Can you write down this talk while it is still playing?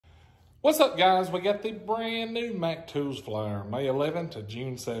What's up, guys? We got the brand new Mac Tools flyer, May 11 to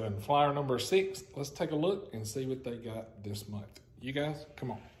June 7, flyer number 6. Let's take a look and see what they got this month. You guys,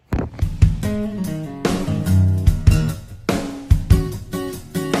 come on.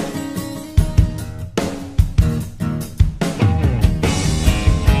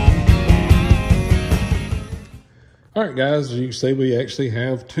 All right, guys, as you can see, we actually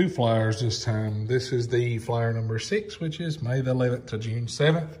have two flyers this time. This is the flyer number 6, which is May the 11th to June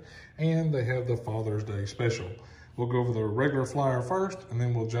 7th, and they have the Father's Day special. We'll go over the regular flyer first, and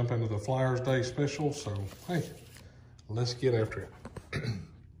then we'll jump into the Father's Day special. So, hey, let's get after it.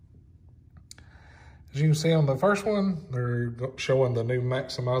 As you can see on the first one, they're showing the new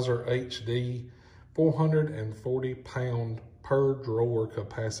Maximizer HD 440-pound per drawer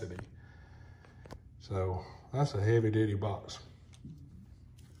capacity. So, that's a heavy duty box.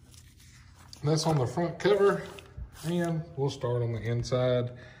 That's on the front cover, and we'll start on the inside.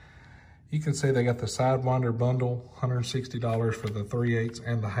 You can see they got the Sidewinder bundle, $160 for the 3/8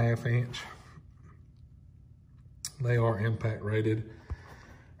 and the 1/2 inch. They are impact rated.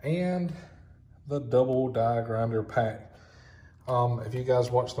 And the double die grinder pack. If you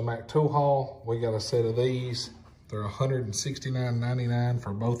guys watch the Mac Tool haul, we got a set of these. They're $169.99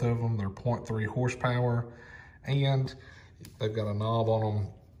 for both of them. They're 0.3 horsepower. And they've got a knob on them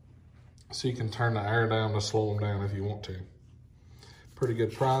so you can turn the air down to slow them down if you want to. Pretty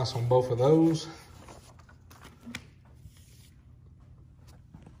good price on both of those.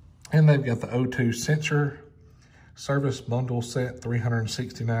 And they've got the O2 sensor service bundle set,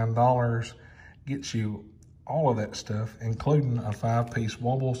 $369. Gets you all of that stuff, including a 5-piece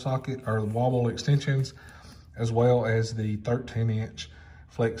wobble socket or wobble extensions, as well as the 13-inch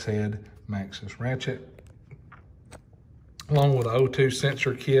flex head Maxxis ratchet. Along with the O2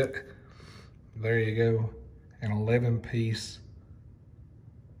 sensor kit, there you go, an 11-piece,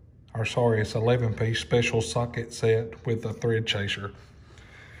 or sorry, it's 11-piece special socket set with a thread chaser.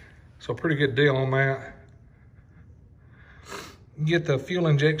 So pretty good deal on that. You get the fuel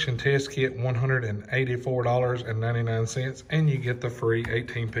injection test kit, $184.99, and you get the free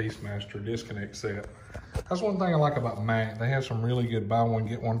 18-piece master disconnect set. That's one thing I like about Mac. They have some really good buy one,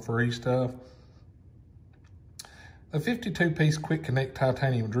 get one free stuff. The 52-piece quick connect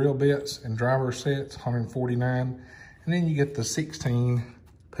titanium drill bits and driver sets, $149. And then you get the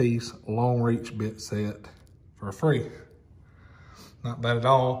 16-piece long reach bit set for free. Not bad at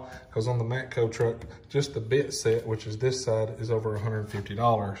all, because on the Matco truck, just the bit set, which is this side, is over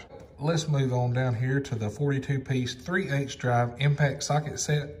 $150. Let's move on down here to the 42-piece 3/8 drive impact socket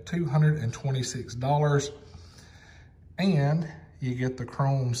set, $226. And you get the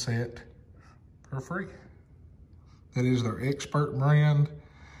chrome set for free. That is their Expert brand,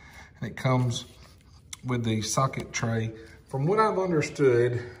 and it comes with the socket tray. From what I've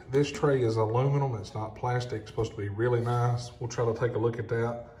understood, this tray is aluminum, it's not plastic. It's supposed to be really nice. We'll try to take a look at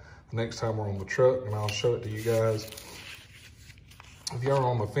that the next time we're on the truck, and I'll show it to you guys if you're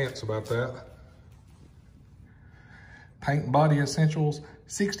on the fence about that. Paint and body essentials,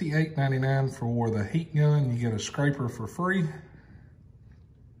 $68.99 for the heat gun. You get a scraper for free.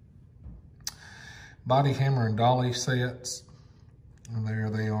 Body hammer and dolly sets. And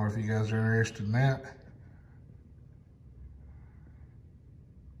there they are if you guys are interested in that.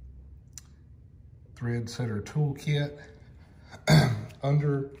 Thread setter toolkit.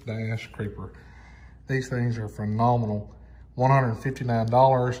 Under dash creeper. These things are phenomenal.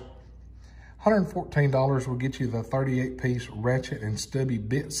 $159. $114 will get you the 38-piece ratchet and stubby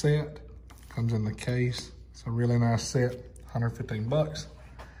bit set. Comes in the case. It's a really nice set. 115 bucks.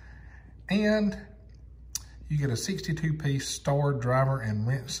 And you get a 62-piece star driver and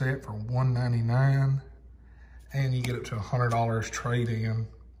wrench set for $199, and you get up to $100 trade-in.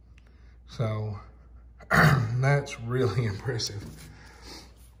 So that's really impressive.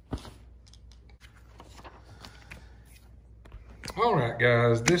 All right,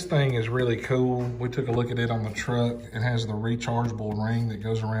 guys, this thing is really cool. We took a look at it on the truck. It has the rechargeable ring that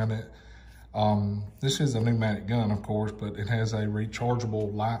goes around it. This is a pneumatic gun, of course, but it has a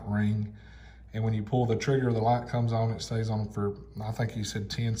rechargeable light ring. And when you pull the trigger, the light comes on. It stays on for, I think he said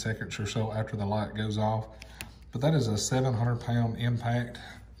 10 seconds or so after the light goes off. But that is a 700-pound impact.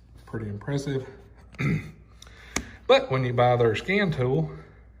 Pretty impressive. But when you buy their scan tool,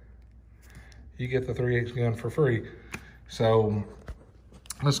 you get the 3/8 gun for free. So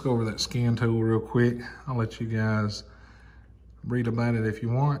let's go over that scan tool real quick. I'll let you guys read about it if you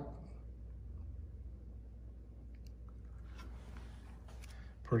want.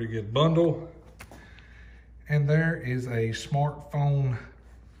 Pretty good bundle. And there is a smartphone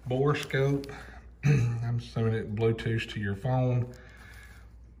bore scope. I'm assuming it Bluetooth to your phone.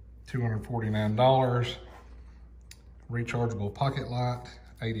 $249. Rechargeable pocket light,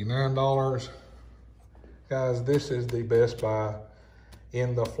 $89. Guys, this is the best buy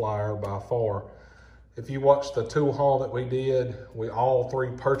in the flyer by far. If you watched the tool haul that we did, we all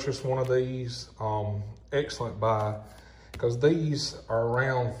three purchased one of these. Excellent buy, because these are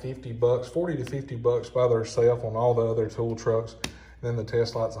around 50 bucks, 40 to 50 bucks by themselves on all the other tool trucks. Then the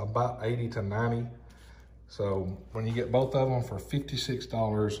test light's about 80 to 90. So when you get both of them for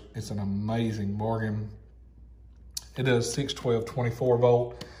 $56, it's an amazing bargain. It does 612, 24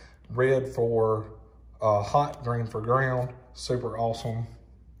 volt, red for hot, green for ground. Super awesome.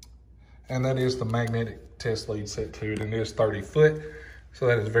 And that is the magnetic test lead set to it, and it is 30 foot. So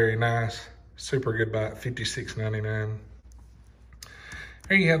that is very nice. Super good buy at $56.99.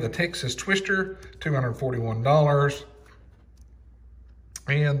 Here you have the Texas Twister, $241.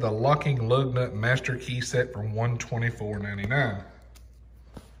 And the locking lug nut master key set from $124.99.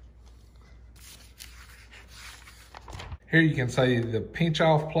 Here you can see the pinch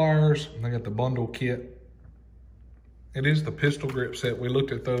off pliers. They got the bundle kit. It is the pistol grip set. We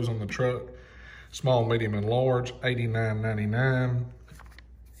looked at those on the truck. Small, medium, and large, $89.99.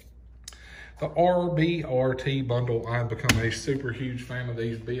 The RBRT bundle, I've become a super huge fan of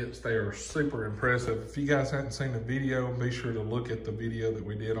these bits. They are super impressive. If you guys haven't seen the video, be sure to look at the video that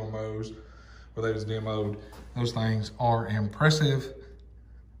we did on those, where they was demoed. Those things are impressive.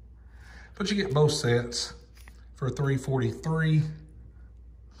 But you get both sets for $343.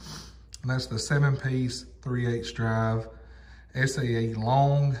 And that's the 7-piece 3/8 drive SAE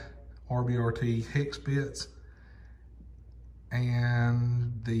long RBRT hex bits,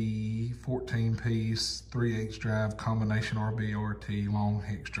 and the 14-piece 3/8 drive combination RBRT long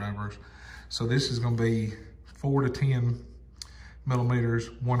hex drivers. So this is going to be 4 to 10 millimeters,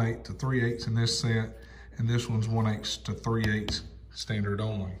 1/8 to 3/8 in this set, and this one's 1/8 to 3/8 standard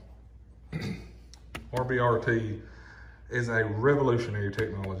only. RBRT is a revolutionary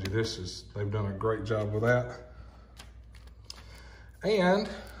technology. They've done a great job with that. And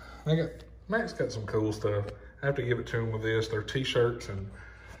Mac's got some cool stuff. I have to give it to them with this. Their t-shirts and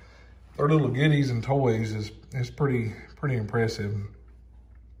their little goodies and toys is pretty impressive.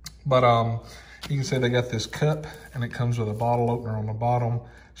 But you can see they got this cup, and it comes with a bottle opener on the bottom.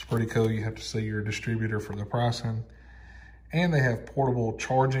 It's pretty cool. You have to see your distributor for the pricing. And they have portable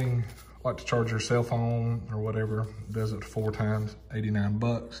charging, like to charge your cell phone or whatever. It does it 4 times, 89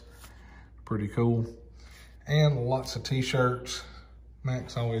 bucks. Pretty cool. And lots of t-shirts.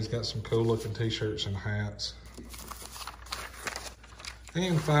 Mac's always got some cool looking t-shirts and hats.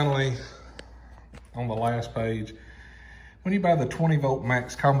 And finally, on the last page, when you buy the 20 volt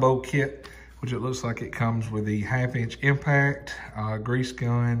max combo kit, which it looks like it comes with the 1/2-inch impact, grease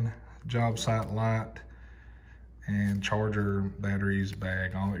gun, job site light, and charger, batteries,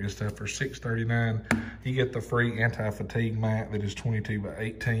 bag, all that good stuff for $639. You get the free anti-fatigue mat that is 22 by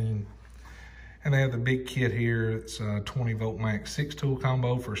 18. And they have the big kit here. It's a 20 volt max 6-tool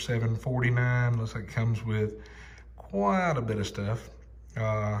combo for $749. Looks like it comes with quite a bit of stuff.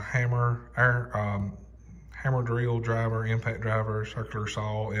 Hammer drill driver, impact driver, circular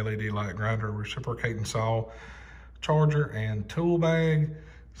saw, LED light grinder, reciprocating saw, charger, and tool bag.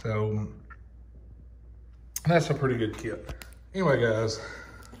 So that's a pretty good kit. Anyway, guys,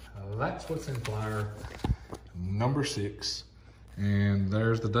 that's what's in flyer number 6. And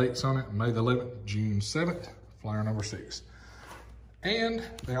there's the dates on it: May the 11th, June 7th, flyer number 6. And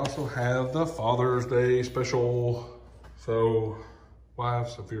they also have the Father's Day special. So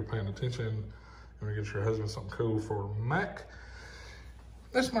wives, if you're paying attention, you want to get your husband something cool for Mac,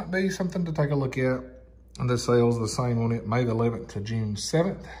 this might be something to take a look at. And the sale's the same on it, May the 11th to June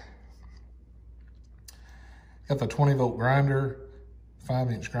 7th. Got the 20 volt grinder,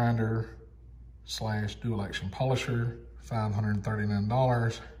 5-inch grinder / dual action polisher,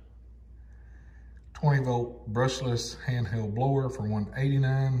 $539. 20 volt brushless handheld blower for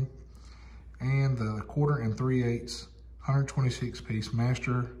 $189. And the 1/4 and 3/8 126 piece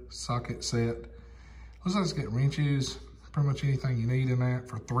master socket set. Looks like it's got wrenches, pretty much anything you need in that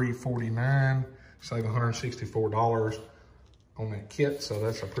for $349. Save $164 on that kit, so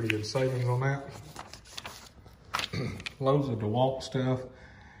that's a pretty good savings on that. Loads of DeWalt stuff.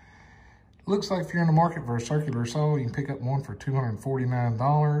 Looks like if you're in the market for a circular saw, you can pick up one for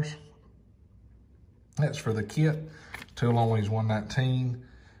 $249. That's for the kit. Tool only is $119.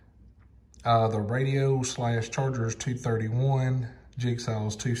 The radio / charger is $231. Jigsaw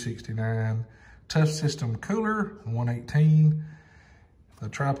is $269. Tough system cooler, $118. The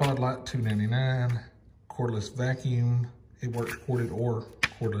tripod light, $299. Cordless vacuum. It works corded or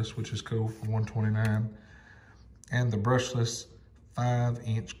cordless, which is cool, for $129. And the brushless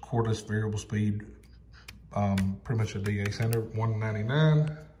 5-inch cordless variable speed, pretty much a DA sander,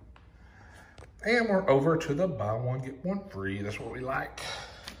 $199. And we're over to the buy one, get one free. That's what we like.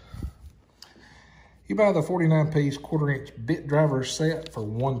 You buy the 49-piece 1/4-inch bit driver set for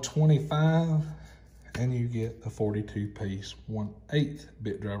 $125, and you get the 42-piece 1/8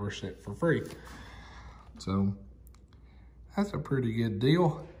 bit driver set for free. So that's a pretty good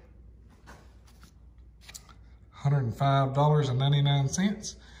deal.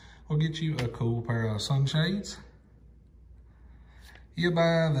 $105.99 will get you a cool pair of sunshades. You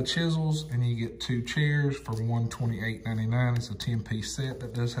buy the chisels and you get 2 chairs for $128.99. It's a 10-piece set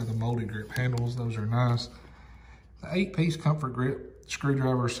that does have the molded grip handles. Those are nice. The 8-piece comfort grip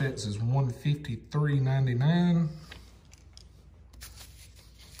screwdriver sets is $153.99.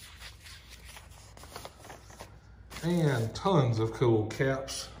 And tons of cool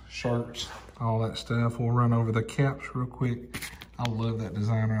caps, shirts, all that stuff. We'll run over the caps real quick. I love that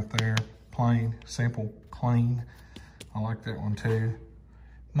design right there. Plain, simple, clean. I like that one too.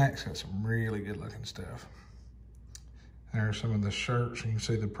 Mac's got some really good looking stuff. There are some of the shirts. You can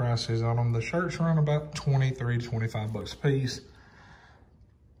see the prices on them. The shirts run about 23 to 25 bucks a piece.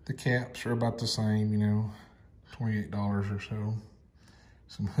 The caps are about the same, you know, $28 or so.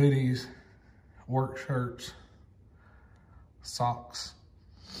 Some hoodies, work shirts, socks,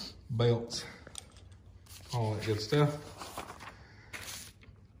 belts, all that good stuff.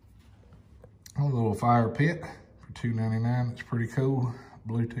 A little fire pit for $2.99. It's pretty cool.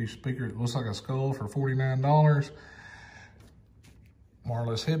 Bluetooth speaker. It looks like a skull for $49.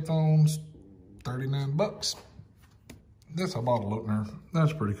 Wireless headphones, 39 bucks. That's a bottle opener.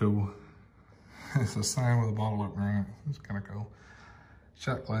 That's pretty cool. It's the same with a bottle opener in it. It's kind of cool.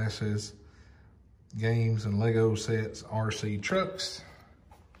 Shot glasses, games and Lego sets, RC trucks.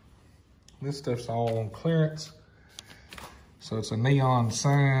 This stuff's all on clearance. So it's a neon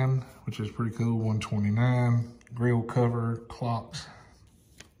sign, which is pretty cool, $129. Grill cover, clocks,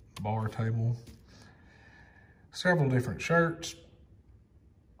 bar table. Several different shirts.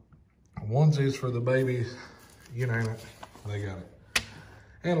 Onesies for the babies, you name it, they got it.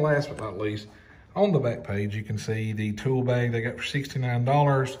 And last but not least, on the back page, you can see the tool bag they got for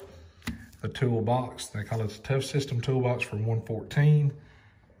 $69. The toolbox, they call it the Tough System toolbox for $114.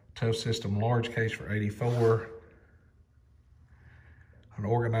 Tough System large case for $84. An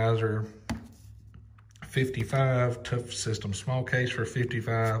organizer, $55. Tough System small case for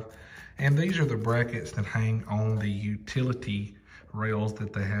 $55. And these are the brackets that hang on the utility rails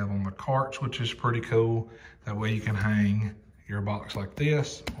that they have on the carts, which is pretty cool. That way you can hang your box like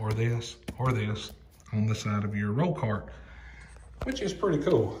this, or this, or this on the side of your roll cart, which is pretty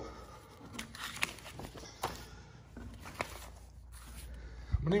cool.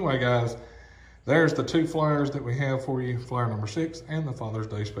 But anyway, guys, there's the 2 flyers that we have for you, flyer number 6 and the Father's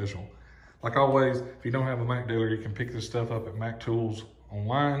Day special. Like always, if you don't have a Mac dealer, you can pick this stuff up at Mac Tools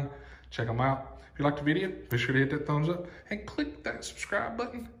online. Check them out. If you liked the video, be sure to hit that thumbs up and click that subscribe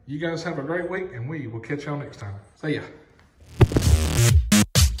button. You guys have a great week, and we will catch y'all next time. See ya.